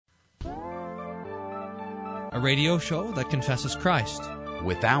a radio show that confesses Christ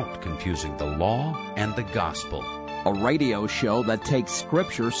without confusing the law and the gospel. A radio show that takes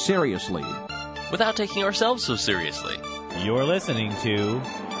Scripture seriously without taking ourselves so seriously. You're listening to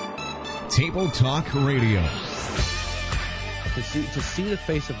Table Talk Radio. To see the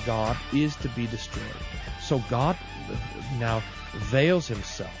face of God is to be destroyed. So God now veils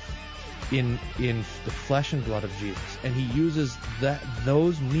himself in the flesh and blood of Jesus, and he uses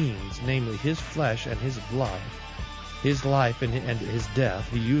those means, namely his flesh and his blood, his life and his death.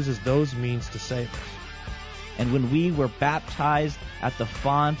 He uses those means to save us. And when we were baptized at the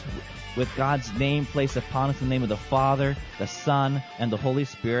font with God's name placed upon us in the name of the Father, the Son, and the Holy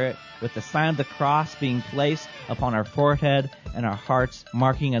Spirit, with the sign of the cross being placed upon our forehead and our hearts,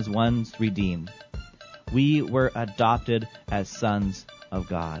 marking as ones redeemed, we were adopted as sons of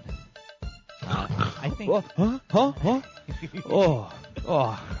God. I think. Huh? Oh!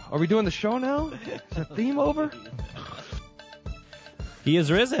 Are we doing the show now? Is the theme over? He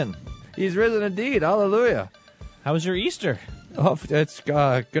is risen. He's risen indeed. Hallelujah. How was your Easter? Oh, it's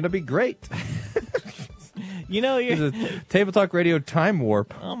going to be great. You know, you're a Table Talk Radio time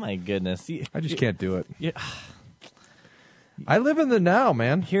warp. Oh my goodness! I just can't do it. Yeah. I live in the now,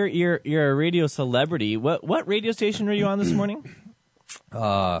 man. You're a radio celebrity. What radio station were you on this morning?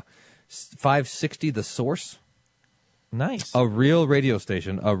 560 The Source. Nice. A real radio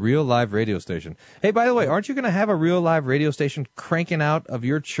station, a real live radio station. Hey, by the way, aren't you going to have a real live radio station cranking out of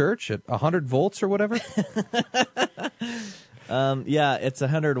your church at 100 volts or whatever? Yeah, it's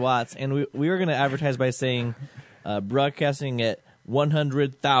 100 watts, and we were going to advertise by saying broadcasting at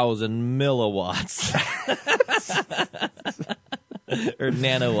 100,000 milliwatts. Or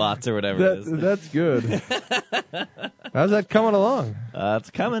nanowatts or whatever it is. That's good. How's that coming along? It's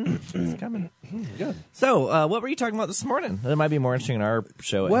coming. It's coming. Good. So, what were you talking about this morning? That might be more interesting in our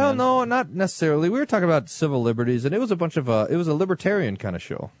show. Well, no, not necessarily. We were talking about civil liberties, and it was a libertarian kind of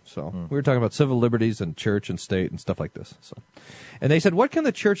show. So we were talking about civil liberties and church and state and stuff like this. So, and they said, what can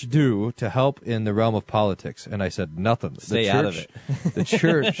the church do to help in the realm of politics? And I said, nothing. Stay out of it. The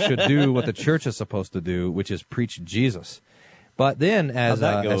church should do what the church is supposed to do, which is preach Jesus. But then, how'd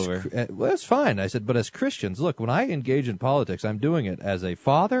that go over? Well, it's fine. I said, but as Christians, look, when I engage in politics, I'm doing it as a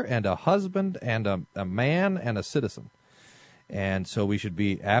father and a husband and a man and a citizen. And so we should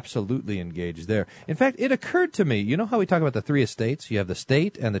be absolutely engaged there. In fact, it occurred to me, you know how we talk about the three estates? You have the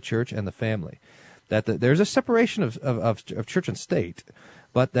state and the church and the family. That there's a separation of church and state,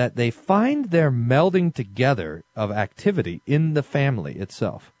 but that they find their melding together of activity in the family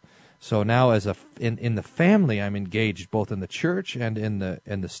itself. So now, in the family, I'm engaged both in the church and in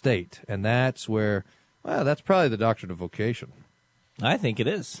the state, and that's where, well, that's probably the doctrine of vocation. I think it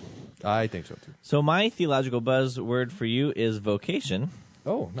is. I think so too. So my theological buzzword for you is vocation.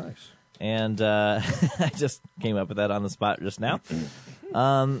 Oh, nice. And I just came up with that on the spot just now.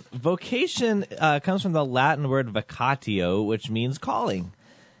 Vocation comes from the Latin word vacatio, which means calling.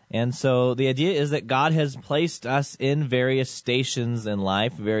 And so the idea is that God has placed us in various stations in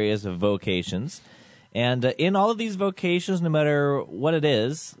life, various vocations. And in all of these vocations, no matter what it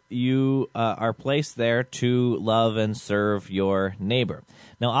is, you are placed there to love and serve your neighbor.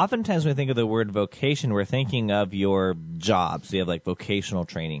 Now, oftentimes when we think of the word vocation, we're thinking of your job. So you have like vocational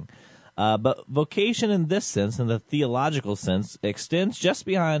training. But vocation in this sense, in the theological sense, extends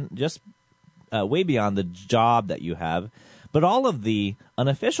way beyond the job that you have, but all of the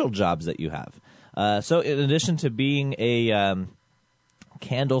unofficial jobs that you have. So in addition to being a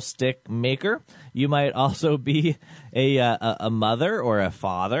candlestick maker, you might also be a mother or a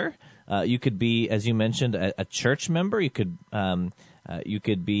father. You could be, as you mentioned, a church member. You could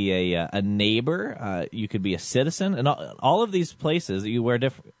be a neighbor. You could be a citizen. And all of these places, you wear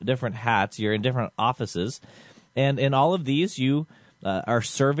different hats. You're in different offices. And in all of these, you are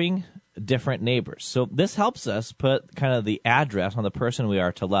serving different neighbors. So this helps us put kind of the address on the person we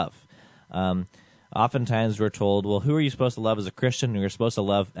are to love. Oftentimes we're told, well, who are you supposed to love as a Christian? You're supposed to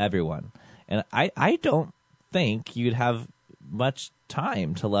love everyone. And I don't think you'd have much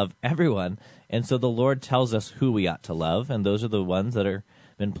time to love everyone. And so the Lord tells us who we ought to love, and those are the ones that are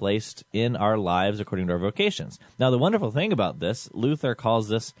been placed in our lives according to our vocations. Now, the wonderful thing about this, Luther calls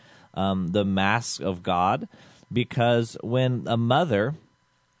this the mask of God, because when a mother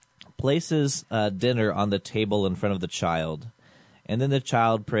places dinner on the table in front of the child, and then the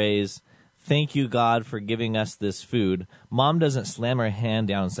child prays, "Thank you, God, for giving us this food," Mom doesn't slam her hand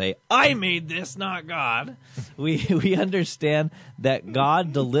down and say, "I made this, not God." We understand that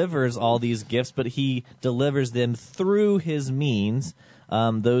God delivers all these gifts, but he delivers them through his means,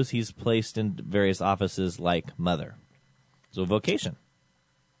 those he's placed in various offices like mother. So vocation.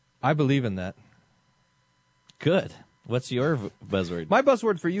 I believe in that. Good. What's your buzzword? My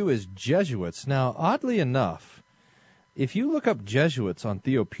buzzword for you is Jesuits. Now, oddly enough, if you look up Jesuits on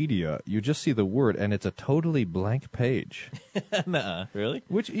Theopedia, you just see the word, and it's a totally blank page. Nuh-uh. Really?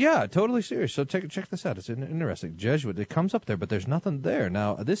 Yeah, totally serious. So check this out. It's interesting. Jesuit, it comes up there, but there's nothing there.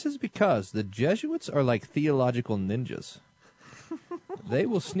 Now, this is because the Jesuits are like theological ninjas. They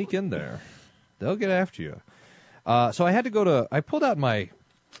will sneak in there. They'll get after you. So I had to I pulled out my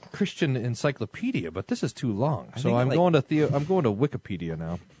Christian encyclopedia, but this is too long. So I'm going to Wikipedia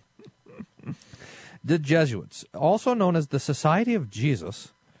now. The Jesuits, also known as the Society of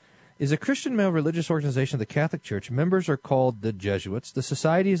Jesus, is a Christian male religious organization of the Catholic Church. Members are called the Jesuits. The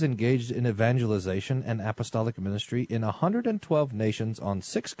society is engaged in evangelization and apostolic ministry in 112 nations on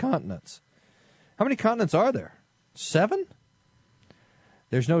 6 continents. How many continents are there? 7?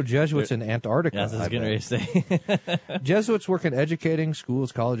 There's no Jesuits in Antarctica. That's what I was going to say. Jesuits work in educating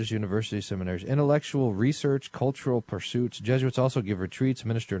schools, colleges, universities, seminaries, intellectual research, cultural pursuits. Jesuits also give retreats,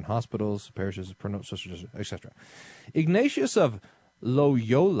 minister in hospitals, parishes, promote social justice, etc. Ignatius of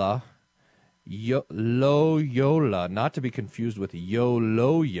Loyola, not to be confused with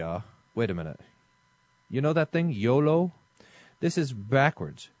Yoloya. Wait a minute. You know that thing, YOLO? This is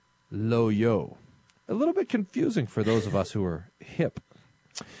backwards. Loyo. A little bit confusing for those of us who are hip.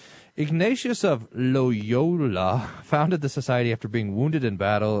 Ignatius of Loyola founded the society after being wounded in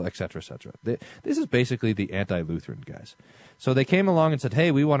battle, etc., etc. This is basically the anti-Lutheran guys. So they came along and said,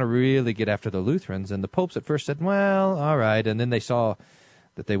 hey, we want to really get after the Lutherans. And the popes at first said, well, all right. And then they saw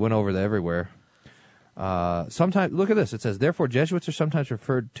that they went over everywhere. Sometimes, look at this. It says, therefore, Jesuits are sometimes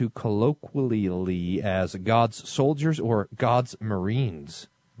referred to colloquially as God's soldiers or God's Marines.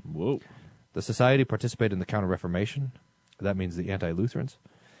 Whoa. The society participated in the Counter-Reformation. That means the anti-Lutherans.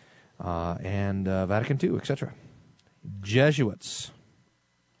 And Vatican II, etc. Jesuits.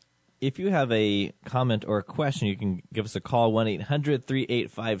 If you have a comment or a question, you can give us a call,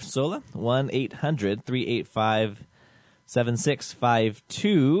 1-800-385-SOLA,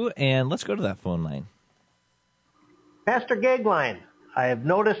 1-800-385-7652, and let's go to that phone line. Pastor Gagline, I have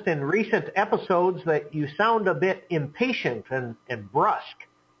noticed in recent episodes that you sound a bit impatient and brusque.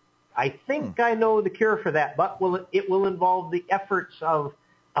 I think I know the cure for that, but it will involve the efforts of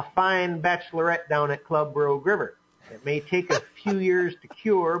a fine bachelorette down at Club Rogue River. It may take a few years to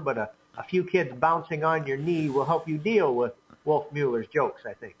cure, but a few kids bouncing on your knee will help you deal with Wolf Mueller's jokes,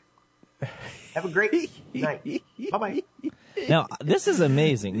 I think. Have a great night. Bye-bye. Now, this is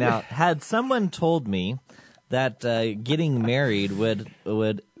amazing. Now, had someone told me that getting married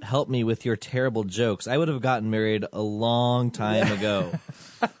would help me with your terrible jokes, I would have gotten married a long time ago.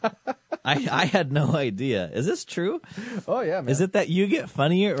 I had no idea. Is this true? Oh, yeah, man. Is it that you get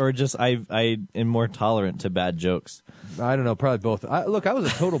funnier or just I am more tolerant to bad jokes? I don't know, probably both. Look, I was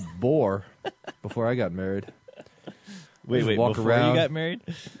a total bore before I got married. Wait, walk before around. you got married?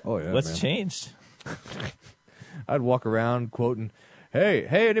 Oh, yeah, What's man. changed? I'd walk around quoting, hey,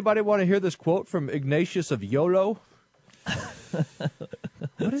 anybody want to hear this quote from Ignatius of Yolo?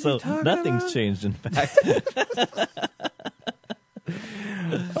 What is he talking nothing's about? changed, in fact.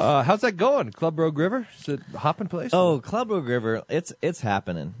 How's that going? Club Rogue River? Is it a hopping place? Oh, Club Rogue River, it's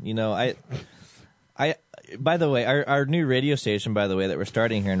happening. You know, I by the way, our new radio station, by the way, that we're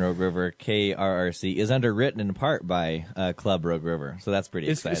starting here in Rogue River, KRRC, is underwritten in part by Club Rogue River. So that's pretty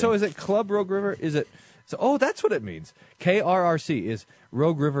exciting. So is it Club Rogue River? Is it? So, oh, that's what it means. KRRC is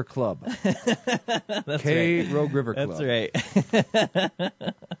Rogue River Club. That's K right. Rogue River Club. That's right.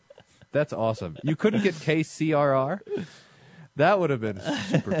 That's awesome. You couldn't get KCRR? That would have been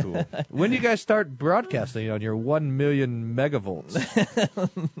super cool. When do you guys start broadcasting on your 1 million megavolts?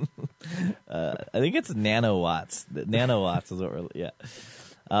 I think it's nanowatts. Nanowatts is what we're, yeah.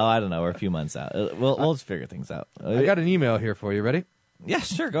 Oh, I don't know. We're a few months out. We'll just figure things out. I got an email here for you. Ready? Yeah,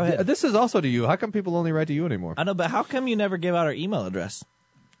 sure. Go ahead. This is also to you. How come people only write to you anymore? I know, but how come you never give out our email address?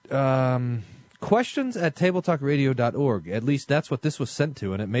 Questions at tabletalkradio.org. At least that's what this was sent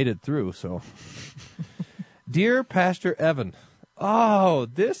to, and it made it through. So, Dear Pastor Evan,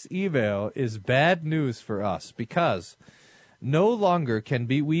 this email is bad news for us because no longer can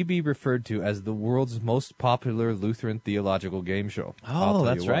we be referred to as the world's most popular Lutheran theological game show. Oh,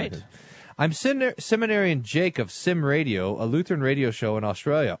 that's right. I'm Seminarian Jake of Sim Radio, a Lutheran radio show in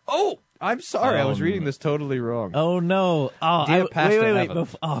Australia. Oh, I'm sorry. I was reading this totally wrong. Oh, no. Oh, Dear Pastor wait. Evan.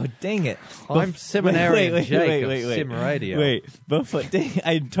 Dang it. I'm Seminarian Jake of wait. Sim Radio. Wait, dang,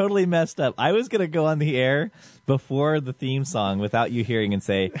 I totally messed up. I was going to go on the air before the theme song without you hearing and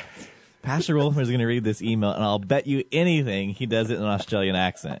say, Pastor Wolfmer is going to read this email, and I'll bet you anything he does it in an Australian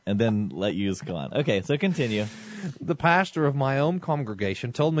accent, and then let you go on. Okay, so continue. The pastor of my own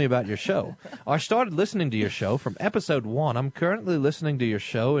congregation told me about your show. I started listening to your show from episode 1. I'm currently listening to your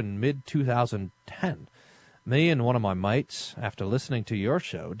show in mid-2010. Me and one of my mates, after listening to your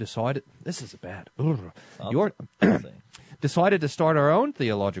show, decided... This is bad. Decided to start our own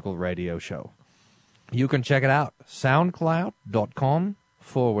theological radio show. You can check it out.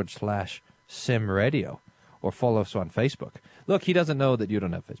 SoundCloud.com/Sim Radio, or follow us on Facebook. Look, he doesn't know that you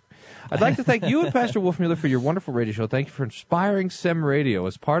don't have Facebook. I'd like to thank you and Pastor Wolfmueller for your wonderful radio show. Thank you for inspiring Sim Radio.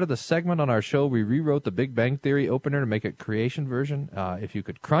 As part of the segment on our show, we rewrote the Big Bang Theory opener to make it creation version. If you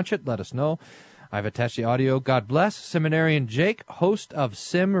could crunch it, let us know. I've attached the audio. God bless. Seminarian Jake, host of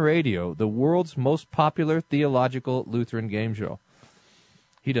Sim Radio, the world's most popular theological Lutheran game show.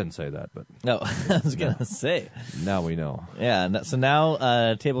 He didn't say that, but... No, I was going to say. Now we know. Yeah, so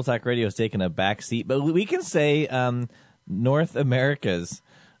now Table Talk Radio has taken a back seat, but we can say North America's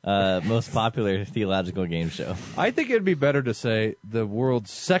most popular theological game show. I think it'd be better to say the world's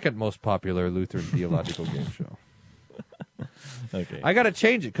second most popular Lutheran theological game show. Okay. I got to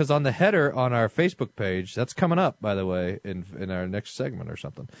change it because on the header on our Facebook page, that's coming up, by the way, in our next segment or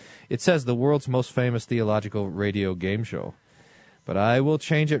something, it says the world's most famous theological radio game show. But I will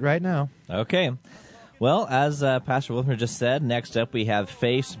change it right now. Okay. Well, as Pastor Wolfmer just said, next up we have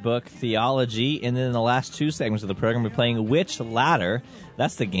Facebook Theology, and then in the last two segments of the program, we're playing Which Ladder.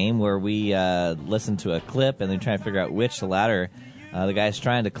 That's the game where we listen to a clip and then try to figure out which ladder the guy's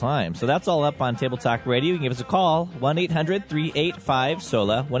trying to climb. So that's all up on Table Talk Radio. You can give us a call,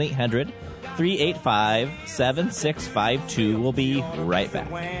 1-800-385-SOLA, 1-800-385-7652. We'll be right back.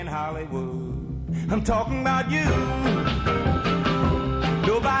 I'm talking about you.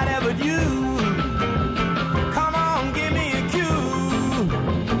 Nobody but you. Come on, give me a cue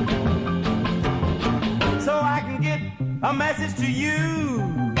so I can get a message to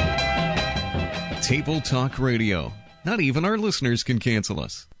you. Table Talk Radio. Not even our listeners can cancel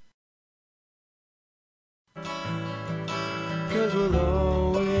us. 'Cause we'll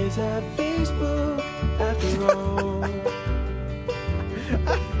always have Facebook after all.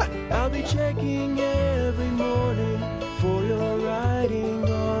 I'll be checking every morning for your writing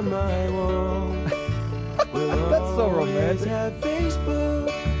on my wall. We'll That's so romantic. have Facebook,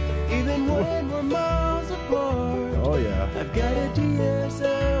 even when we're miles apart. Oh, yeah. I've got a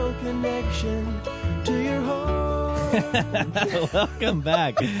DSL connection to your heart. Welcome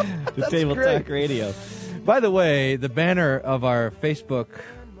back to Table great. Talk Radio. By the way, the banner of our Facebook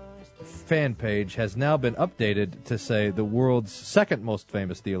fan page has now been updated to say the world's second most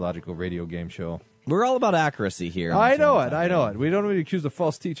famous theological radio game show. We're all about accuracy here. I know it. We don't want to be accused of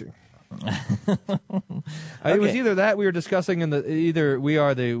false teaching. It was either that we were discussing either we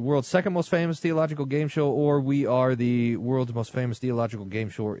are the world's second most famous theological game show, or we are the world's most famous theological game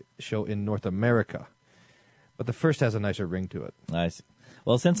show in North America. But the first has a nicer ring to it. I see.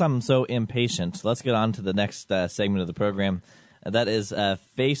 Well, since I'm so impatient, let's get on to the next segment of the program. That is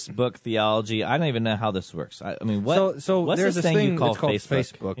Facebook Theology. I don't even know how this works. I mean, what's there's this this thing you call it's called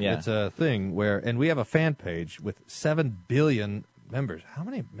Facebook? Yeah. It's a thing where, and we have a fan page with 7 billion members. How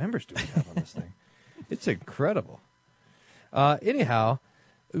many members do we have on this thing? It's incredible. Anyhow,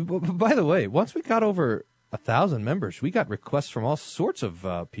 by the way, once we got over 1,000 members, we got requests from all sorts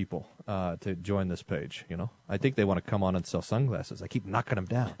of people to join this page. You know, I think they want to come on and sell sunglasses. I keep knocking them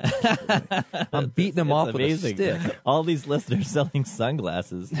down. I'm beating them off amazing. with a stick. All these listeners selling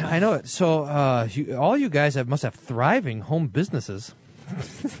sunglasses. I know it. So all you guys must have thriving home businesses.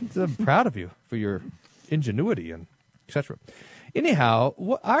 I'm proud of you for your ingenuity and etc. Anyhow,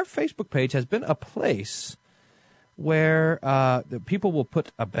 our Facebook page has been a place where the people will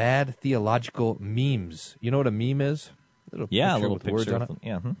put a bad theological memes. You know what a meme is? A little with picture words on it.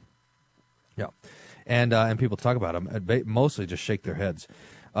 Yeah. Yeah, and people talk about them. And mostly just shake their heads.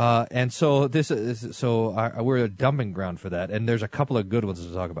 And so we're a dumping ground for that. And there's a couple of good ones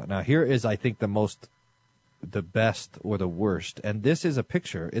to talk about. Now, here is, I think, the best or the worst. And this is a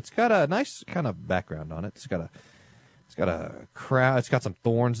picture. It's got a nice kind of background on it. It's got a crown. It's got some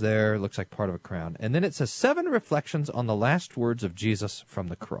thorns there. It looks like part of a crown. And then it says 7 reflections on the last words of Jesus from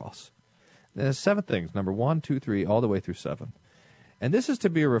the cross. There's 7 things. Number 1, 2, 3, all the way through 7. And this is to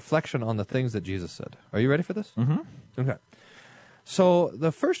be a reflection on the things that Jesus said. Are you ready for this? Mm-hmm. Okay. So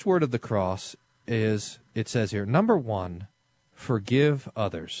the first word of the cross is, it says here, number 1, forgive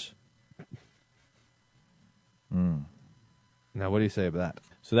others. Now, what do you say about that?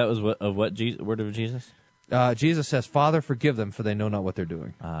 So that was word of Jesus? Jesus says, Father, forgive them, for they know not what they're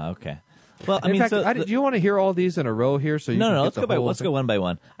doing. Okay. Well, I In mean, fact, do you want to hear all these in a row here? So you can no. get Let's go one by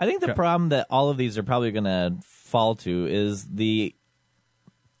one. I think the problem that all of these are probably going to fall to is the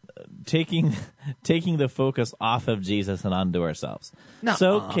taking the focus off of Jesus and onto ourselves. No.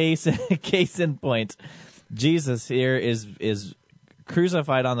 So case in point, Jesus here is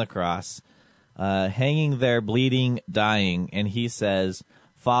crucified on the cross, hanging there, bleeding, dying, and he says,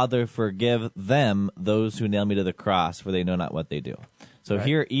 Father, forgive them, those who nail me to the cross, for they know not what they do. So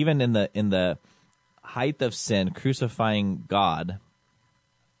here, even in the height of sin, crucifying God,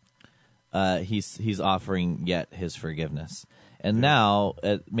 he's offering yet his forgiveness. And now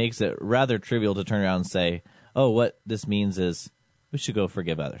it makes it rather trivial to turn around and say, oh, what this means is we should go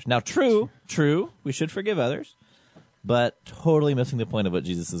forgive others. Now, true, we should forgive others, but totally missing the point of what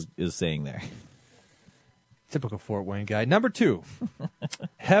Jesus is saying there. Typical Fort Wayne guy. Number 2,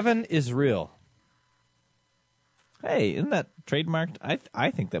 heaven is real. Hey, isn't that trademarked? I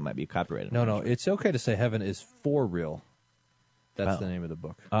think that might be copyrighted. No, it's okay to say heaven is for real. That's the name of the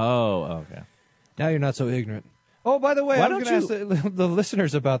book. Oh, okay. Now you're not so ignorant. Oh, by the way, I was going to ask the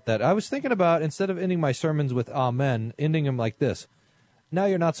listeners about that. I was thinking about, instead of ending my sermons with amen, ending them like this. Now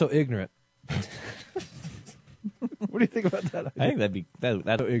you're not so ignorant. What do you think about that? I think that'd be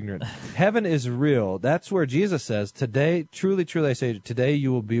that so ignorant. Heaven is real. That's where Jesus says, today, truly, truly I say, today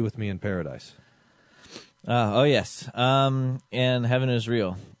you will be with me in paradise. Oh, yes. And heaven is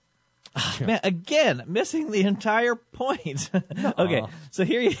real. Man, again, missing the entire point. Okay, so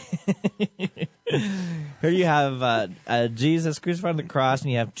here you have Jesus crucified on the cross,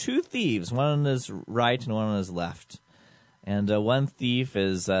 and you have 2 thieves, one on his right and one on his left. And one thief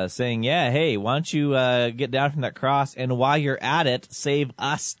is saying, yeah, hey, why don't you get down from that cross, and while you're at it, save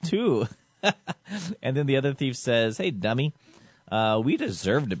us too. And then the other thief says, hey, dummy, we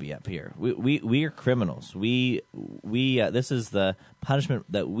deserve to be up here. We are criminals. This is the punishment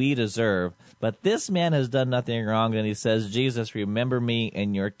that we deserve. But this man has done nothing wrong. And he says, Jesus, remember me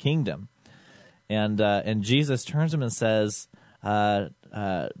in your kingdom. And Jesus turns to him and says,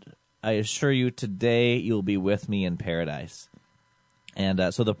 I assure you, today you'll be with me in paradise.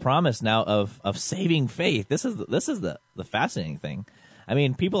 And so the promise now of saving faith. This is the fascinating thing. I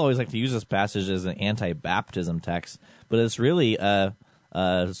mean, people always like to use this passage as an anti-baptism text, but it's really a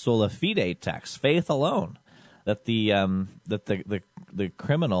sola fide text, faith alone. That the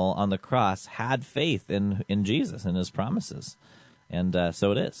criminal on the cross had faith in Jesus and his promises, and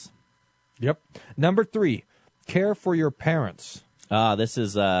so it is. Yep. Number 3, care for your parents. This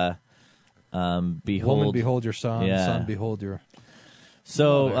is behold, woman, behold your son. Yeah. Son, behold your.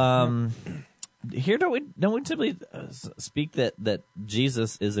 So here don't we simply speak that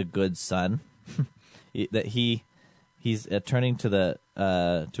Jesus is a good son, that he's turning to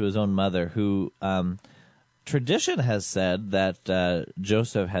his own mother, who tradition has said that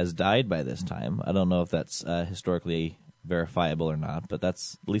Joseph has died by this time. I don't know if that's historically verifiable or not, but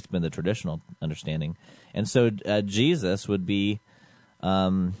that's at least been the traditional understanding. And so Jesus would be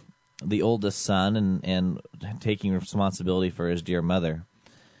the oldest son and taking responsibility for his dear mother,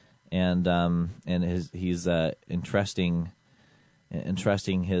 and he's entrusting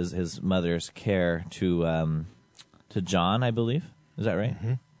his mother's care to John, I believe. Is that right?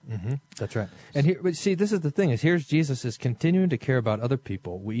 Mm-hmm. Mm-hmm. That's right. And here, but see, this is the thing: is here's Jesus is continuing to care about other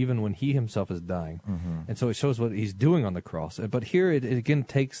people, even when he himself is dying, and so it shows what he's doing on the cross. But here it again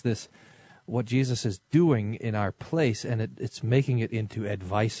takes this, what Jesus is doing in our place, and it's making it into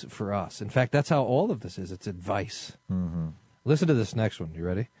advice for us. In fact, that's how all of this is. It's advice. Mm-hmm. Listen to this next one. You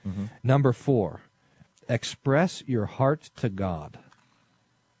ready? Mm-hmm. Number 4, express your heart to God.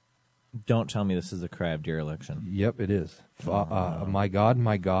 Don't tell me this is the cry of dereliction. Yep, it is. My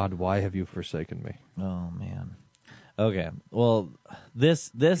God, why have you forsaken me? Oh, man. Okay. Well,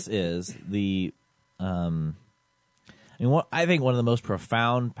 this is the... I think one of the most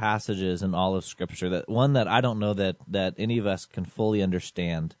profound passages in all of Scripture, that one that I don't know that any of us can fully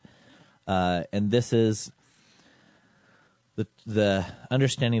understand, and this is the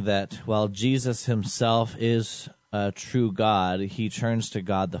understanding that while Jesus himself is true God, he turns to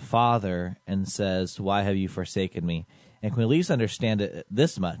God the Father and says, "Why have you forsaken me?" And can we at least understand it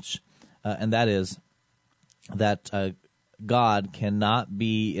this much, and that is that God cannot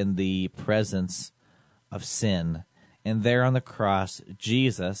be in the presence of sin. And there on the cross,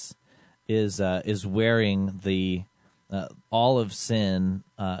 Jesus is wearing the all of sin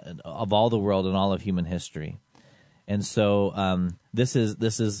of all the world and all of human history, and so this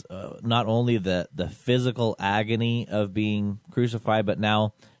is not only the physical agony of being crucified, but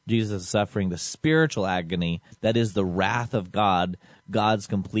now Jesus is suffering the spiritual agony that is the wrath of God, God's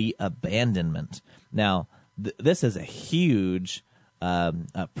complete abandonment. Now, this is a huge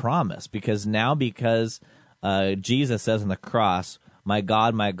promise, because Jesus says on the cross, my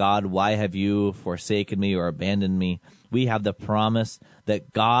God, why have you forsaken me or abandoned me? We have the promise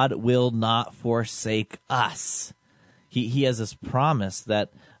that God will not forsake us. He has this promise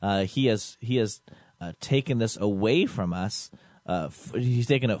that he has taken this away from us. He's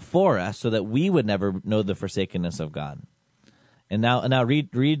taken it for us so that we would never know the forsakenness of God. And now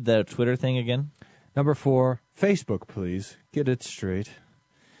read the Twitter thing again. Number 4, Facebook, please. Get it straight.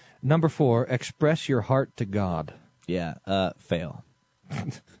 Number 4, express your heart to God. Yeah, fail.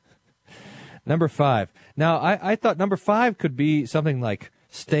 Number 5. Now, I thought number 5 could be something like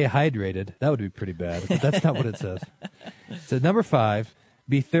stay hydrated. That would be pretty bad, but that's not what it says. It says number 5,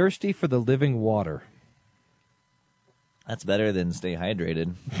 be thirsty for the living water. That's better than stay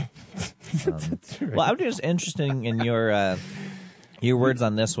hydrated. That's right. Well, I'm just interested in your words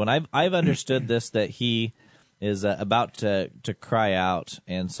on this one. I've understood this, that he is about to cry out,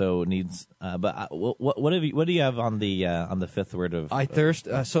 and so needs. But what do you have on the fifth word of? I thirst.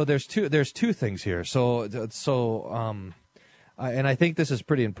 So there's two things here. And I think this is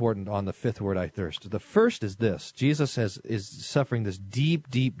pretty important on the fifth word, I thirst. The first is this: Jesus is suffering this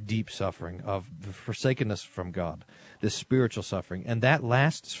deep suffering of forsakenness from God, this spiritual suffering, and that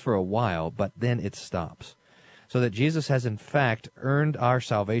lasts for a while, but then it stops. So that Jesus has, in fact, earned our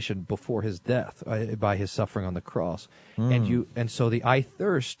salvation before his death by his suffering on the cross. And so the I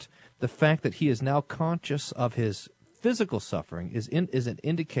thirst, the fact that he is now conscious of his physical suffering is an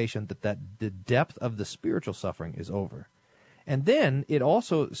indication that the depth of the spiritual suffering is over. And then it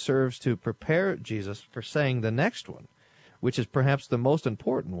also serves to prepare Jesus for saying the next one, which is perhaps the most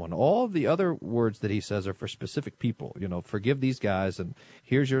important one. All the other words that he says are for specific people. Forgive these guys, and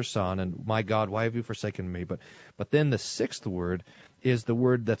here's your son, and my God, why have you forsaken me? But then the sixth word is the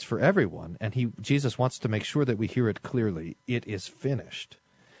word that's for everyone, and Jesus wants to make sure that we hear it clearly. It is finished.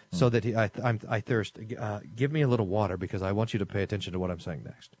 So that I thirst. Give me a little water, because I want you to pay attention to what I'm saying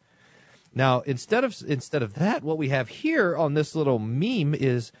next. Now, instead of that, what we have here on this little meme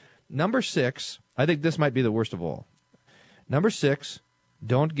is number 6. I think this might be the worst of all. Number 6,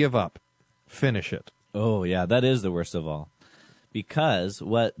 don't give up. Finish it. Oh, yeah, that is the worst of all. Because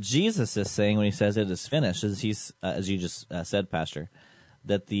what Jesus is saying when he says it is finished is he's, as you just said, Pastor,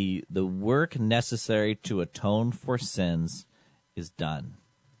 that the work necessary to atone for sins is done.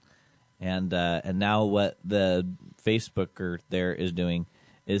 And now what the Facebooker there is doing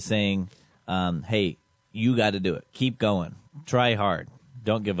is saying, hey, you got to do it. Keep going. Try hard.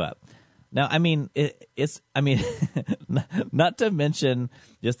 Don't give up. Now, I mean, not to mention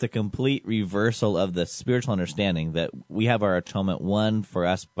just the complete reversal of the spiritual understanding that we have our atonement won for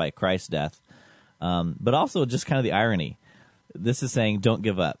us by Christ's death, but also just kind of the irony. This is saying don't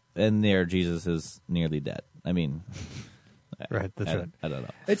give up, and there Jesus is nearly dead. I mean, right, that's right. I don't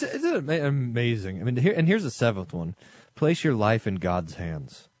know. It's amazing. I mean, here's the 7th one. Place your life in God's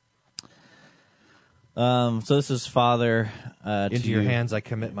hands. So this is Father. Into your hands I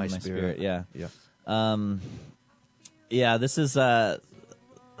commit my spirit. Yeah. Yeah. Yeah. This is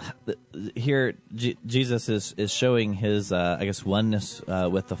here. Jesus is showing his, I guess, oneness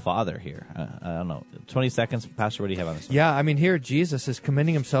with the Father here. I don't know. 20 seconds, Pastor. What do you have on this one? Yeah. I mean, here Jesus is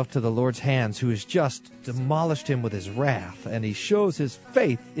commending himself to the Lord's hands, who has just demolished him with his wrath, and he shows his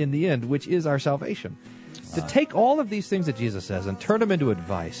faith in the end, which is our salvation. To take all of these things that Jesus says and turn them into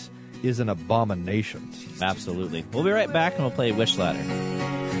advice is an abomination. Absolutely. We'll be right back, and we'll play Wish Ladder.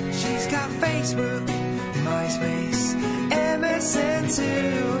 She's got Facebook, MySpace, MSN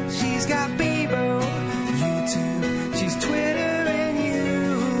too. She's got Bebo, YouTube. She's Twittering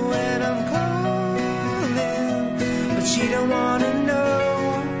you, and I'm calling, but she don't want to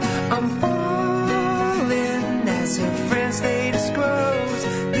know. I'm falling as her friends they disclose.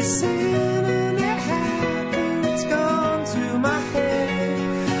 This internet habit's gone to my head.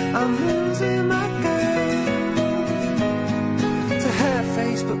 I'm losing my girl to her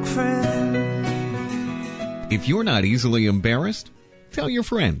Facebook friend. If you're not easily embarrassed, tell your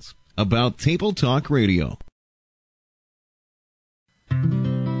friends about Table Talk Radio.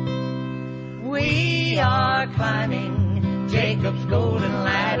 We are climbing Jacob's golden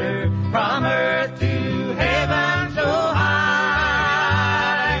ladder from earth to heaven so high.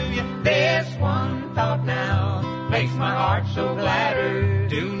 This one thought now makes my heart so gladder.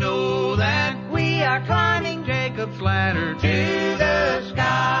 To know that we are climbing Jacob's ladder to the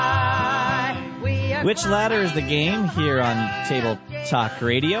sky. Which Ladder is the game here on Table Talk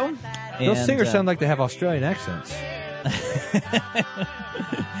Radio. Those singers sound like they have Australian accents.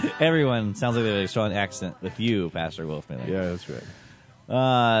 Everyone sounds like they have a strong accent with you, Pastor Wolfman. Yeah, that's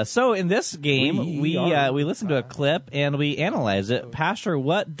right. So in this game, we are- listen to a clip and we analyze it. Pastor,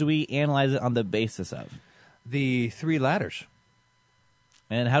 what do we analyze it on the basis of? The three ladders.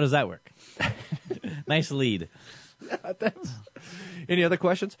 And how does that work? Nice lead. Any other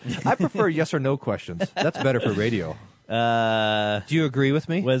questions? I prefer yes or no questions. That's better for radio. Do you agree with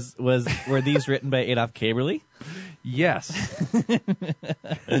me? Were these written by Adolf Kaberle? Yes.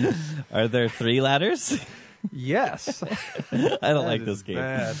 Are there three ladders? Yes. I don't like this game.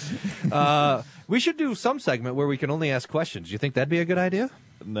 Bad. We should do some segment where we can only ask questions. Do you think that'd be a good idea?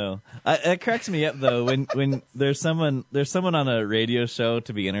 No. It cracks me up though when there's someone on a radio show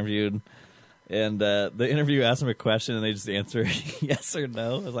to be interviewed, and the interviewer asks them a question and they just answer yes or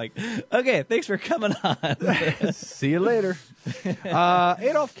no. I was like, okay, thanks for coming on. See you later.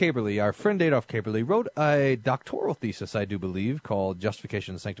 Adolf Kaberle, our friend Adolf Kaberle, wrote a doctoral thesis, I do believe, called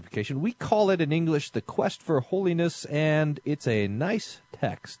Justification and Sanctification. We call it in English The Quest for Holiness, and it's a nice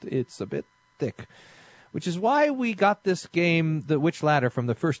text. It's a bit thick, which is why we got this game, The Which Ladder, from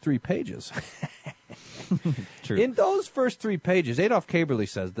the first 3 pages. True. In those first 3 pages, Adolf Kaberle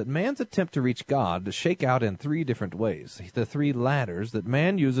says that man's attempt to reach God is shake out in 3 different ways. The 3 ladders that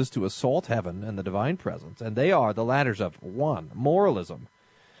man uses to assault heaven and the divine presence, and they are the ladders of 1, moralism,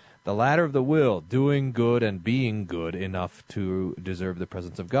 the ladder of the will, doing good and being good enough to deserve the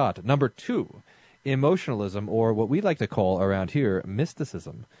presence of God. Number 2, emotionalism, or what we like to call around here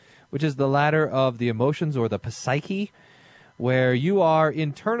mysticism, which is the ladder of the emotions or the psyche, where you are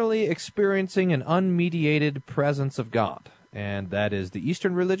internally experiencing an unmediated presence of God. And that is the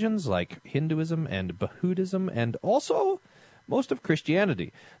Eastern religions like Hinduism and Buddhism, and also most of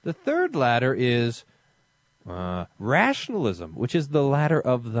Christianity. The third ladder is rationalism, which is the ladder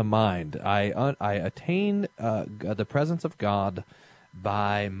of the mind. I attain the presence of God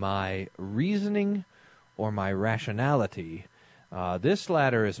by my reasoning or my rationality. This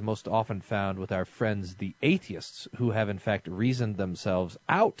ladder is most often found with our friends the atheists, who have in fact reasoned themselves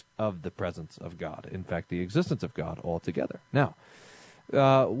out of the presence of God, in fact the existence of God altogether. Now,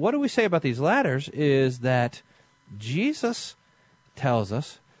 what do we say about these ladders is that Jesus tells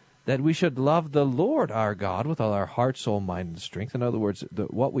us that we should love the Lord our God with all our heart, soul, mind, and strength. In other words,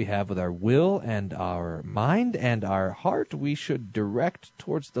 what we have with our will and our mind and our heart, we should direct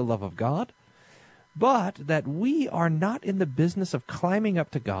towards the love of God. But that we are not in the business of climbing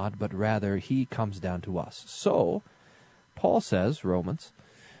up to God, but rather He comes down to us. So, Paul says, Romans,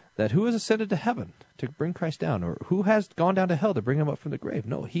 that who has ascended to heaven to bring Christ down, or who has gone down to hell to bring Him up from the grave?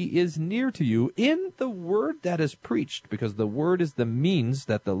 No, He is near to you in the word that is preached, because the word is the means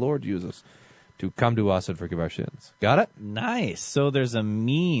that the Lord uses to come to us and forgive our sins. Got it? Nice. So there's a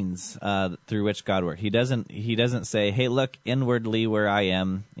means through which God works. He doesn't say, "Hey, look inwardly where I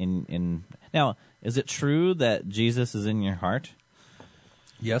am." In now, is it true that Jesus is in your heart?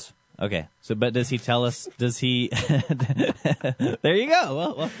 Yes. Okay. So, but does He tell us? Does He? There you go.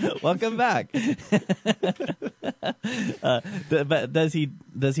 Well, welcome back. But does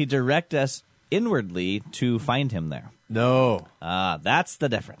He direct us inwardly to find Him there? No. That's the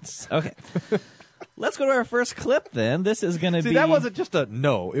difference. Okay. Let's go to our first clip then. This is going to be... See, that wasn't just a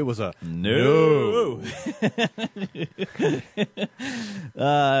no. It was a no.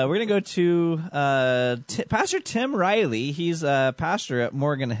 We're going to go to Pastor Tim Riley. He's a pastor at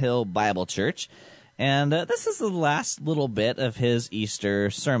Morgan Hill Bible Church. And this is the last little bit of his Easter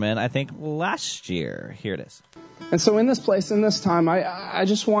sermon, I think, last year. Here it is. And so in this place, in this time, I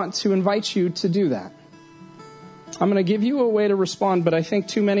just want to invite you to do that. I'm going to give you a way to respond, but I think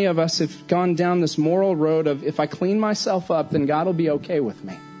too many of us have gone down this moral road of, if I clean myself up, then God will be okay with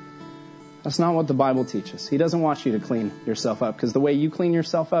me. That's not what the Bible teaches. He doesn't want you to clean yourself up, because the way you clean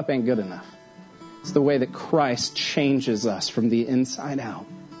yourself up ain't good enough. It's the way that Christ changes us from the inside out.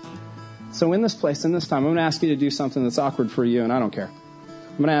 So in this place, in this time, I'm going to ask you to do something that's awkward for you, and I don't care.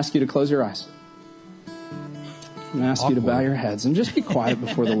 I'm going to ask you to close your eyes. I'm going to ask you to bow your heads and just be quiet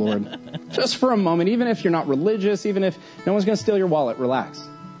before the Lord. Just for a moment, even if you're not religious, even if no one's going to steal your wallet, relax.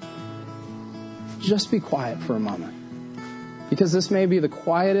 Just be quiet for a moment. Because this may be the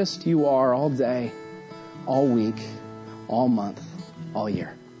quietest you are all day, all week, all month, all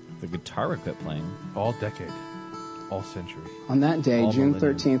year. The guitar would quit playing. all decade, all century. On that day, all June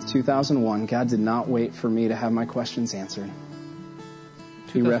millennium. 13th, 2001, God did not wait for me to have my questions answered.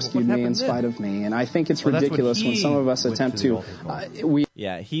 He rescued me in spite of me. And I think it's ridiculous when some of us attempt to...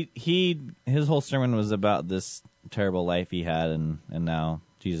 His whole sermon was about this terrible life he had, and now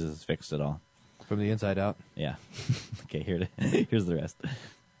Jesus has fixed it all. From the inside out? Yeah. Okay, here's the rest.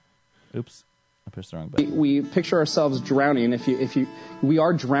 Oops. I pushed the wrong button. We picture ourselves drowning. We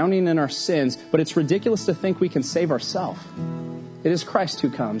are drowning in our sins, but it's ridiculous to think we can save ourselves. It is Christ who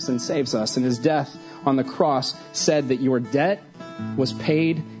comes and saves us, and his death on the cross said that your debt was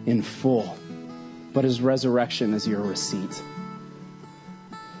paid in full, but his resurrection is your receipt.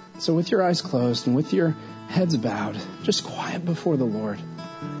 So with your eyes closed and with your heads bowed, just quiet before the Lord,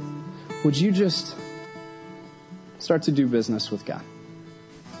 would you just start to do business with God?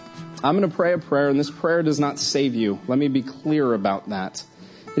 I'm going to pray a prayer, and this prayer does not save you. Let me be clear about that.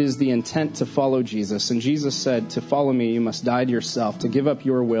 It is the intent to follow Jesus. And Jesus said, to follow me, you must die to yourself, to give up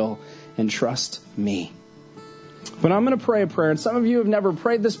your will and trust me. But I'm going to pray a prayer, and some of you have never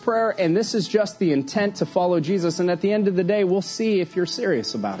prayed this prayer, and this is just the intent to follow Jesus. And at the end of the day, we'll see if you're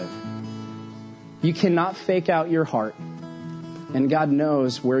serious about it. You cannot fake out your heart. And God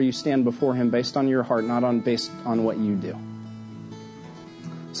knows where you stand before him based on your heart, not based on what you do.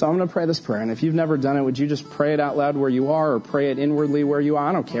 So I'm going to pray this prayer. And if you've never done it, would you just pray it out loud where you are, or pray it inwardly where you are?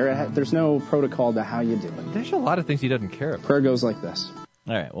 I don't care. There's no protocol to how you do it. There's a lot of things he doesn't care about. Prayer goes like this.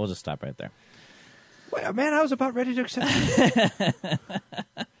 All right, we'll just stop right there. Wait, man, I was about ready to accept it.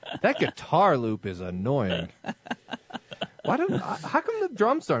 That guitar loop is annoying. How come the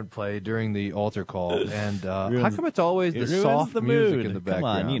drums aren't played during the altar call? And how come it's always the soft music in the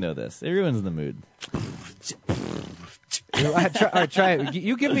background? Come on, you know this. It ruins the mood. All right, try it.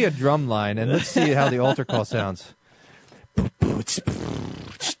 You give me a drum line, and let's see how the altar call sounds.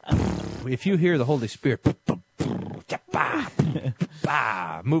 If you hear the Holy Spirit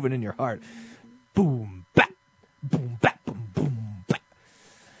moving in your heart, boom, bap, boom, bap, boom, boom, bap.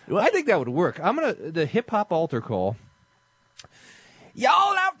 Well, I think that would work. The hip hop altar call.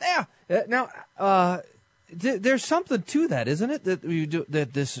 Y'all out there now. There's something to that, isn't it? That you do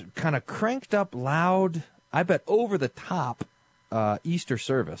that. This kind of cranked up, loud, I bet over the top Easter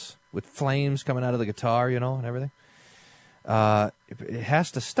service with flames coming out of the guitar, and everything. It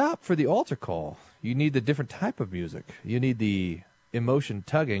has to stop for the altar call. You need the different type of music. You need the emotion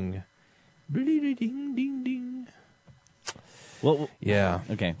tugging. Ding, ding, ding. Well, yeah.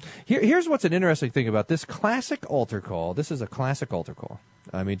 Okay. Here's what's an interesting thing about this classic altar call. This is a classic altar call.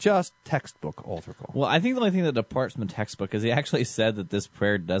 I mean, just textbook altar call. Well, I think the only thing that departs from the textbook is he actually said that this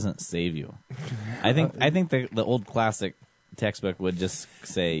prayer doesn't save you. I think the old classic textbook would just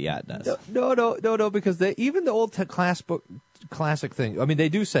say, yeah, it does. No, because even the old classic thing, I mean, they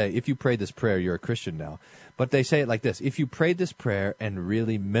do say, if you pray this prayer, you're a Christian now. But they say it like this: if you prayed this prayer and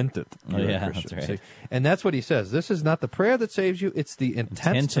really meant it, you're a Christian. That's right. See? And that's what he says. This is not the prayer that saves you; it's the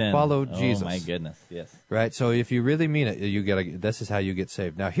intent to follow Jesus. Oh my goodness, yes. Right. So if you really mean it, this is how you get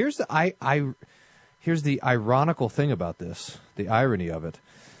saved. Now, here's the ironical thing about this. The irony of it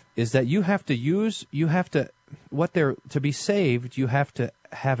is that to be saved, you have to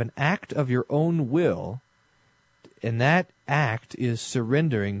have an act of your own will, and that act is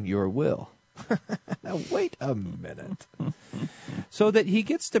surrendering your will. Now, wait a minute. So that he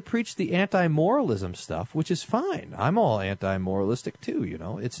gets to preach the anti-moralism stuff, which is fine. I'm all anti-moralistic too,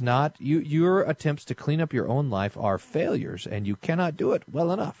 It's not, your attempts to clean up your own life are failures, and you cannot do it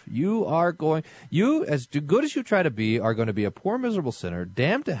well enough. You, as good as you try to be, are going to be a poor, miserable sinner,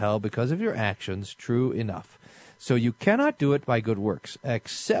 damned to hell because of your actions, true enough. So you cannot do it by good works,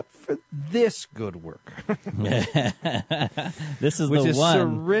 except for this good work. This is which the is one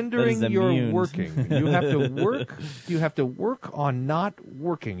surrendering that is your immune. working. You have to work. You have to work on not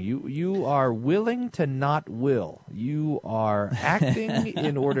working. You are willing to not will. You are acting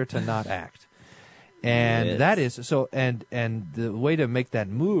in order to not act. And that is so. And the way to make that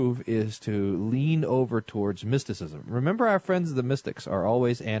move is to lean over towards mysticism. Remember, our friends the mystics are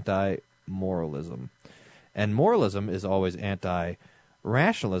always anti-moralism. And moralism is always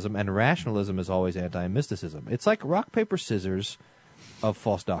anti-rationalism, and rationalism is always anti-mysticism. It's like rock, paper, scissors of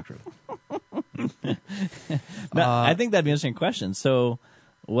false doctrine. I think that'd be an interesting question. So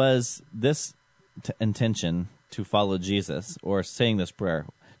was this intention to follow Jesus or saying this prayer,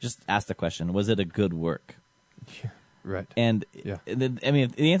 just ask the question, was it a good work? Yeah, right. And, I mean,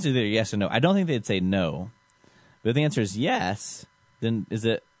 if the answer is either yes or no. I don't think they'd say no. But if the answer is yes, then is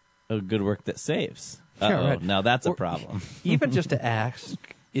it a good work that saves? Yeah, right. Now that's a problem. Even just to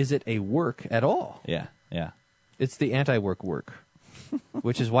ask, is it a work at all? Yeah. It's the anti-work work,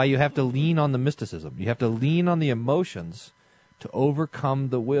 which is why you have to lean on the mysticism. You have to lean on the emotions to overcome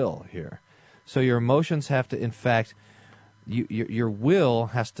the will here. So your emotions have to, in fact, your will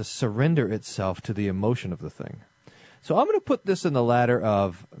has to surrender itself to the emotion of the thing. So I'm going to put this in the ladder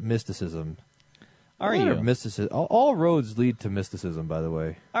of mysticism. Are you? Mysticism. All roads lead to mysticism, by the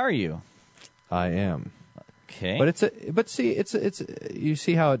way. Are you? I am. Okay. But you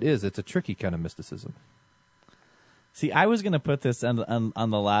see how it is. It's a tricky kind of mysticism. See, I was going to put this on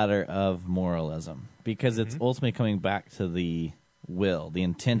the ladder of moralism because it's Mm-hmm. ultimately coming back to the will, the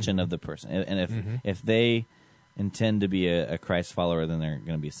intention of the person. And if they intend to be a Christ follower, then they're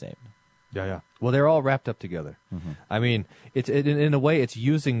going to be saved. Yeah. Well, they're all wrapped up together. Mm-hmm. I mean, in a way, it's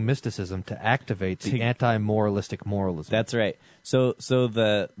using mysticism to activate the anti-moralistic moralism. That's right. So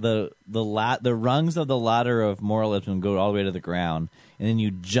the rungs of the ladder of moralism go all the way to the ground, and then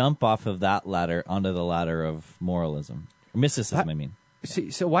you jump off of that ladder onto the ladder of moralism. Or mysticism, I mean.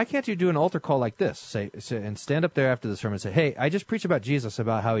 See, so why can't you do an altar call like this? Say, and stand up there after the sermon and say, "Hey, I just preached about Jesus,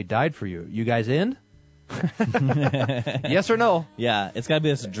 about how he died for you. You guys in?" Yes or no? Yeah, it's got to be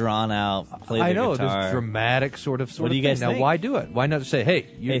this drawn out. Play the I know guitar. this dramatic sort of. What do you guys thing. think? Now, why do it? Why not say, "Hey,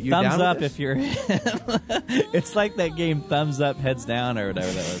 you thumbs down with up this?" if you're. It's like that game, thumbs up, heads down, or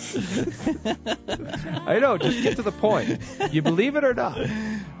whatever that was. I know. Just get to the point. You believe it or not?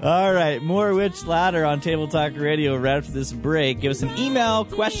 All right, more Which Ladder on Table Talk Radio right after this break. Give us an email,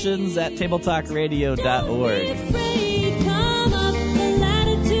 questions at tabletalkradio.org.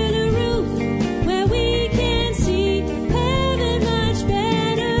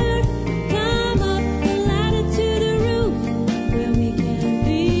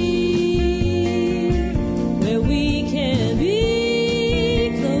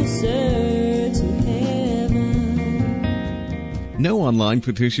 No online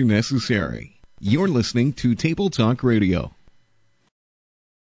petition necessary. You're listening to Table Talk Radio.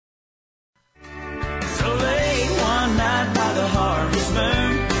 So late one night by the harvest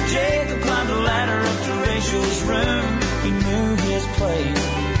moon, Jacob climbed the ladder up to Rachel's room. He knew his place.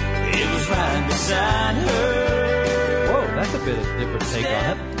 It was right beside her. Whoa, that's a bit of a different take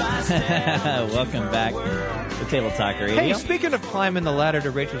on it. Welcome back to Table Talk Radio. Hey, speaking of climbing the ladder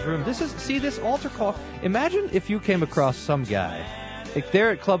to Rachel's room, this altar call. Imagine if you came across some guy, like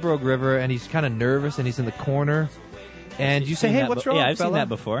they're at Club Rogue River, and he's kind of nervous, and he's in the corner, and you say, "Hey, what's wrong, Yeah, I've fella?" seen that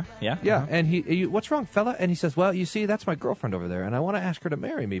before. Yeah. Yeah, and what's wrong, fella? And he says, "Well, you see, that's my girlfriend over there, and I want to ask her to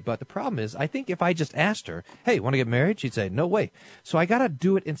marry me. But the problem is, I think if I just asked her, hey, want to get married?" She'd say, "No way." So I got to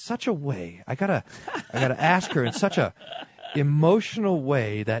do it in such a way. I gotta ask her in such a emotional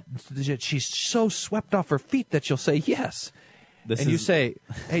way that she's so swept off her feet that she'll say yes. You say,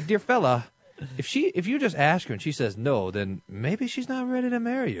 "Hey, dear fella, if you just ask her and she says no, then maybe she's not ready to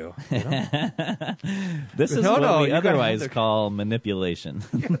marry you." You know? This is what we otherwise call manipulation.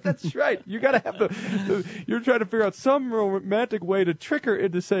 Yeah, that's right. You got to have you're trying to figure out some romantic way to trick her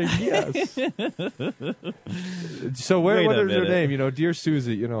into saying yes. So what is her name? Dear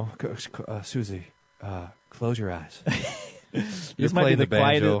Susie. Susie, close your eyes. This might be the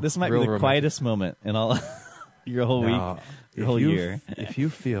quietest. This might be the quietest moment in all your whole week, your whole year. If you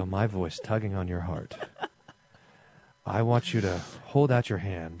feel my voice tugging on your heart, I want you to hold out your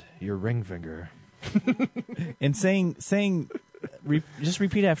hand, your ring finger, and just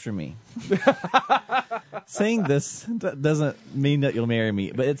repeat after me. Saying this doesn't mean that you'll marry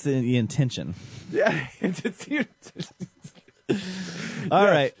me, but it's the intention. Yeah, it's the intention. All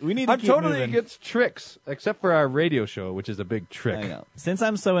right, we need to keep totally moving. against tricks, except for our radio show, which is a big trick. I know. Since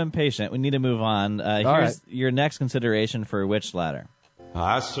I'm so impatient, we need to move on. Here's your next consideration for Which Ladder.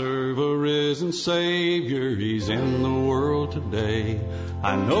 I serve a risen Savior, He's in the world today.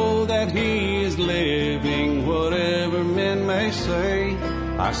 I know that He is living, whatever men may say.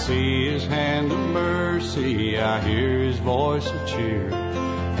 I see His hand of mercy, I hear His voice of cheer.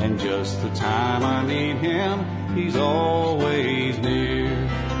 And just the time I need Him, He's always near.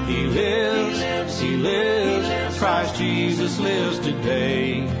 He lives, Christ Jesus lives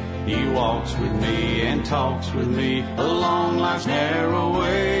today. He walks with me and talks with me along life's narrow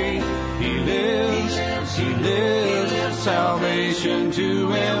way. He lives, salvation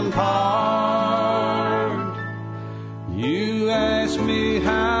to impart. You ask me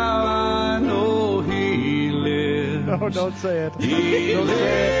how I know He lives. No, don't say it. He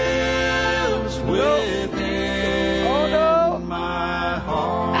lives within my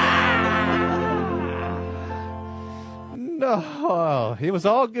heart. No, it was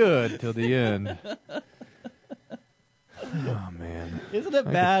all good till the end. Oh, man. Isn't it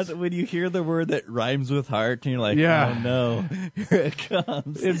bad when you hear the word that rhymes with heart and you're like, Yeah. oh no, here it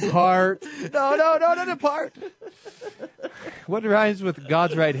comes. In part. No, not in part. What rhymes with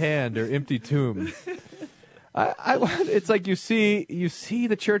God's right hand or empty tomb? It's like you see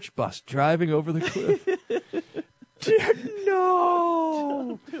the church bus driving over the cliff.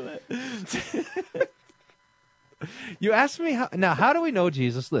 No. Do it. You asked me how do we know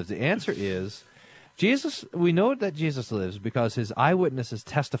Jesus lives? The answer is We know that Jesus lives because his eyewitnesses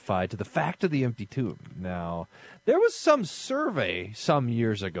testified to the fact of the empty tomb. Now, there was some survey some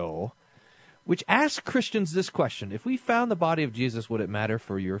years ago which asked Christians this question: if we found the body of Jesus, would it matter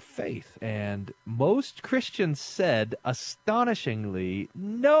for your faith? And most Christians said, astonishingly,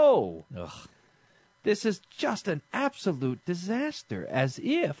 no. Ugh. This is just an absolute disaster, as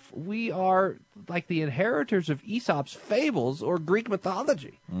if we are like the inheritors of Aesop's fables or Greek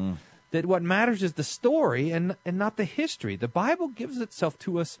mythology. That what matters is the story and not the history. The Bible gives itself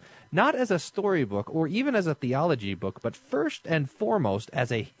to us not as a storybook or even as a theology book, but first and foremost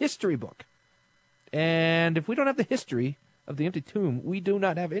as a history book. And if we don't have the history of the empty tomb, we do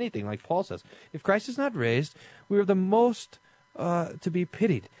not have anything, like Paul says. If Christ is not raised, we are the most to be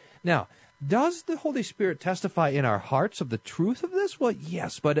pitied. Now, does the Holy Spirit testify in our hearts of the truth of this? Well,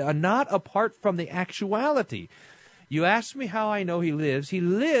 yes, but not apart from the actuality. You ask me how I know he lives. He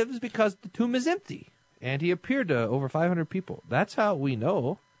lives because the tomb is empty, and he appeared to over 500 people. That's how we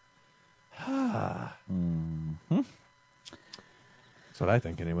know. That's what I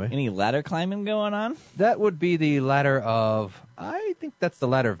think, anyway. Any ladder climbing going on? That would be the ladder of, I think that's the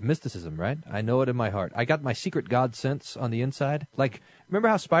ladder of mysticism, right? I know it in my heart. I got my secret God sense on the inside. Like, remember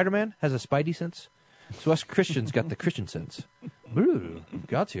how Spider-Man has a spidey sense? So us Christians got the Christian sense. Ooh,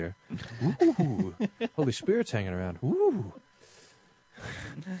 God's here. Ooh, Holy Spirit's hanging around. Ooh.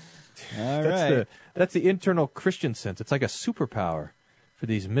 All right. That's the internal Christian sense. It's like a superpower for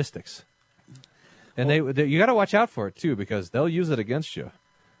these mystics. And they you got to watch out for it too, because they'll use it against you.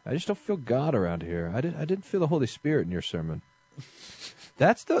 I just don't feel God around here. I didn't feel the Holy Spirit in your sermon.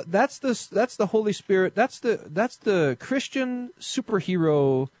 That's the Holy Spirit. That's the Christian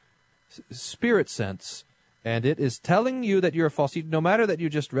superhero spirit sense, and it is telling you that you're a false. No matter that you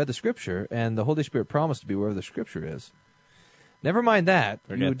just read the Scripture, and the Holy Spirit promised to be wherever the Scripture is. Never mind that.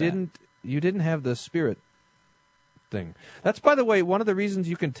 You didn't have the Spirit thing. That's, by the way, one of the reasons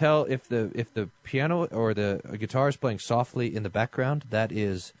you can tell if the piano or the guitar is playing softly in the background. That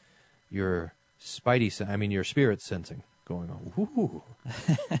is your your spirit sensing going on. Ooh.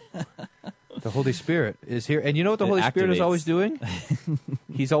 The Holy Spirit is here. And you know what the Holy Spirit is always doing?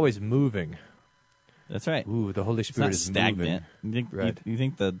 He's always moving. That's right. Ooh, the Holy Spirit is stagnant. moving. You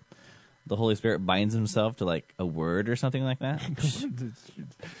think the Holy Spirit binds himself to like a word or something like that?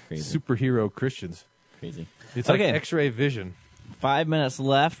 Crazy. Superhero Christians. Crazy. It's like X-ray vision. 5 minutes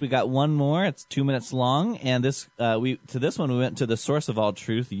left. We got one more. It's 2 minutes long. And this we went to the source of all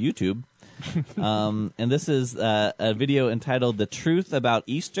truth, YouTube. And this is a video entitled "The Truth About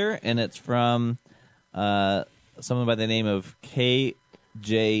Easter," and it's from someone by the name of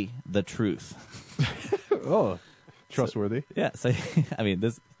KJ the Truth. Oh, trustworthy. So I mean,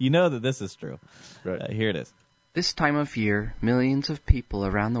 this, you know that this is true. Right. Here it is. This time of year, millions of people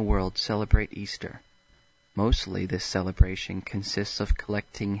around the world celebrate Easter. Mostly this celebration consists of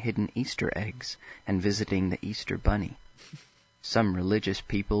collecting hidden Easter eggs and visiting the Easter Bunny. Some religious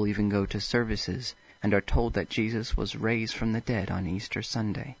people even go to services and are told that Jesus was raised from the dead on Easter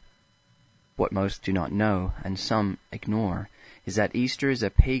Sunday. What most do not know, and some ignore, is that Easter is a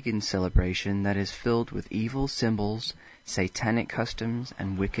pagan celebration that is filled with evil symbols, satanic customs,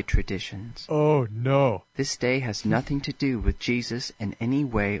 and wicked traditions. Oh, no. This day has nothing to do with Jesus in any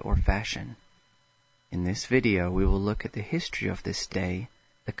way or fashion. In this video, we will look at the history of this day,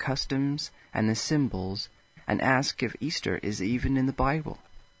 the customs, and the symbols, and ask if Easter is even in the Bible.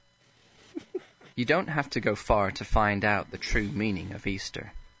 You don't have to go far to find out the true meaning of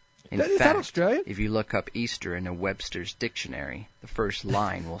Easter. In fact, if you look up Easter in a Webster's dictionary, the first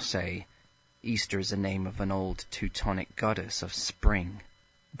line will say, Easter is the name of an old Teutonic goddess of spring.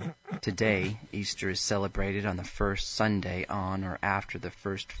 Today, Easter is celebrated on the first Sunday on or after the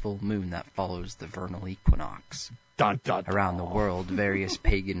first full moon that follows the vernal equinox. Dun, dun, dun. Around the world, various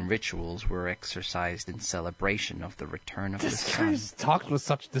pagan rituals were exercised in celebration of the return of the sun. This guy talked with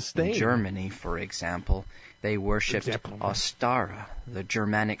such disdain. In Germany, for example, they worshipped Ostara, the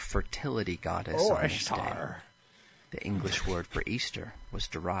Germanic fertility goddess on this day. The English word for Easter was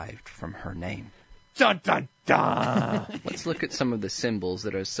derived from her name. Dun, dun, dun. Let's look at some of the symbols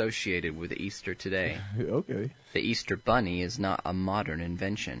that are associated with Easter today. Okay. The Easter Bunny is not a modern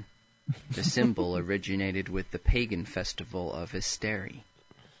invention. The symbol originated with the pagan festival of Asteri.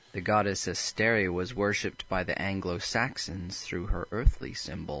 The goddess Asteri was worshipped by the Anglo-Saxons through her earthly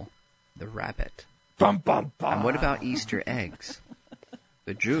symbol, the rabbit. Bum, bum, bum. And what about Easter eggs?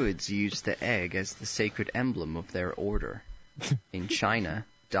 The Druids used the egg as the sacred emblem of their order. In China,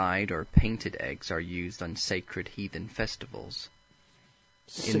 dyed or painted eggs are used on sacred heathen festivals.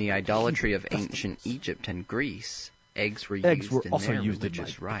 In the idolatry of ancient Egypt and Greece, Eggs were Eggs were in also their used in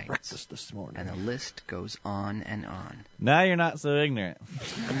religious my rites. breakfast this morning. And the list goes on and on. Now you're not so ignorant.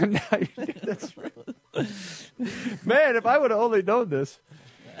 That's right. Man, if I would have only known this.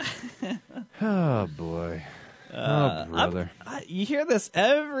 Oh, boy. Oh, brother. You hear this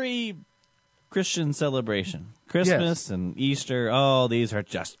every Christian celebration. Christmas and Easter, these are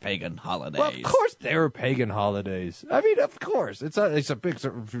just pagan holidays. Well, of course they're pagan holidays. I mean, of course. It's a big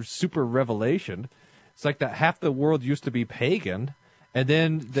super revelation. It's like that half the world used to be pagan, and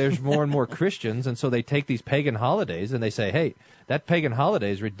then there's more and more Christians, and so they take these pagan holidays and they say, hey, that pagan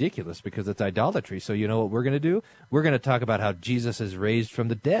holiday is ridiculous because it's idolatry. So you know what we're going to do? We're going to talk about how Jesus is raised from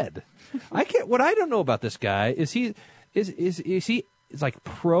the dead. What I don't know about this guy is he is like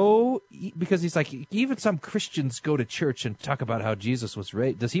pro, because he's like, even some Christians go to church and talk about how Jesus was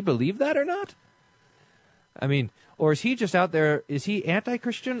raised. Does he believe that or not? I mean, or is he just out there, is he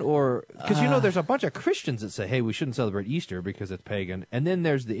anti-Christian? Or, because there's a bunch of Christians that say, hey, we shouldn't celebrate Easter because it's pagan. And then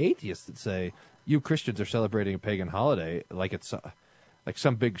there's the atheists that say, you Christians are celebrating a pagan holiday like it's like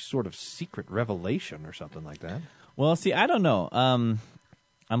some big sort of secret revelation or something like that. Well, see, I don't know.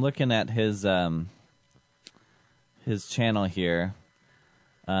 I'm looking at his channel here.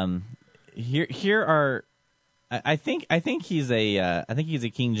 Here are, I think he's a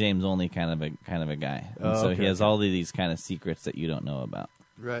King James only kind of a guy. And so he has all of these kind of secrets that you don't know about.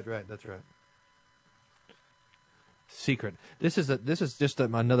 Right, that's right. Secret. This is just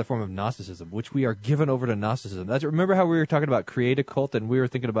another form of Gnosticism, which we are given over to Gnosticism. Remember how we were talking about create a cult, and we were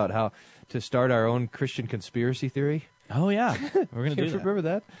thinking about how to start our own Christian conspiracy theory? Oh yeah, we're gonna do that. Remember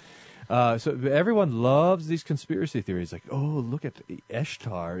that? So everyone loves these conspiracy theories, like, oh, look at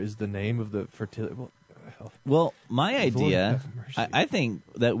Ishtar is the name of the fertility. Well, my idea, I think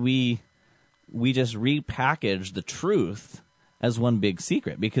that we just repackage the truth as one big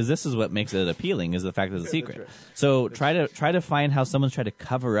secret, because this is what makes it appealing, is the fact that it's a secret. Right. So try to find how someone's tried to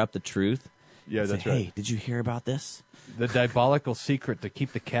cover up the truth. Yeah, that's right. Hey, did you hear about this? The diabolical secret to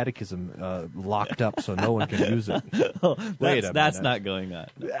keep the catechism locked up so no one can use it. That's not going on.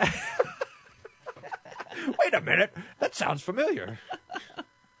 Wait a minute. That sounds familiar.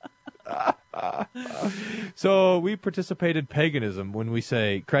 So we participate in paganism when we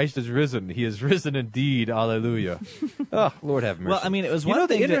say Christ is risen. He is risen indeed. Alleluia. Oh, Lord have mercy. Well, I mean, it was one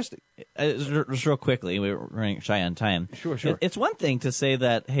thing. Just real quickly, we're running shy on time. Sure. It's one thing to say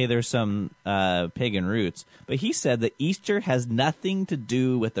that, hey, there's some pagan roots, but he said that Easter has nothing to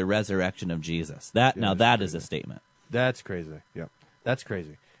do with the resurrection of Jesus. That is a statement. That's crazy. Yeah, that's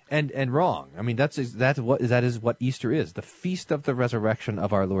crazy. And wrong. I mean, that is what Easter is, the feast of the resurrection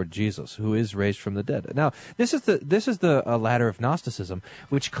of our Lord Jesus, who is raised from the dead. Now, this is the ladder of Gnosticism,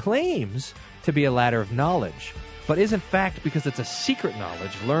 which claims to be a ladder of knowledge, but is in fact, because it's a secret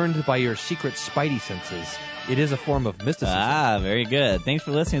knowledge learned by your secret spidey senses, it is a form of mysticism. Ah, very good. Thanks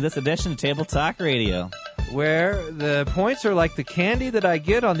for listening to this edition of Table Talk Radio, where the points are like the candy that I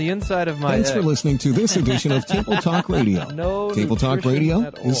get on the inside of my Thanks for listening to this edition of Table Talk Radio. Table Talk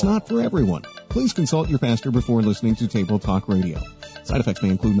Radio is not for everyone. Please consult your pastor before listening to Table Talk Radio. Side effects may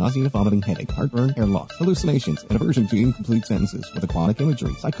include nausea, vomiting, headache, heartburn, hair loss, hallucinations, and aversion to incomplete sentences with aquatic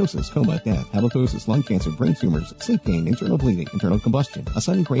imagery, psychosis, coma, death, halitosis, lung cancer, brain tumors, sleep pain, internal bleeding, internal combustion, a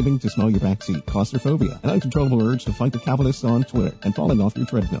sudden craving to smell your backseat, claustrophobia, an uncontrollable urge to fight the Calvinists on Twitter, and falling off your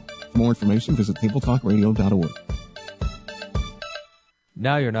treadmill. For more information, visit tabletalkradio.org.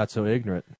 Now you're not so ignorant.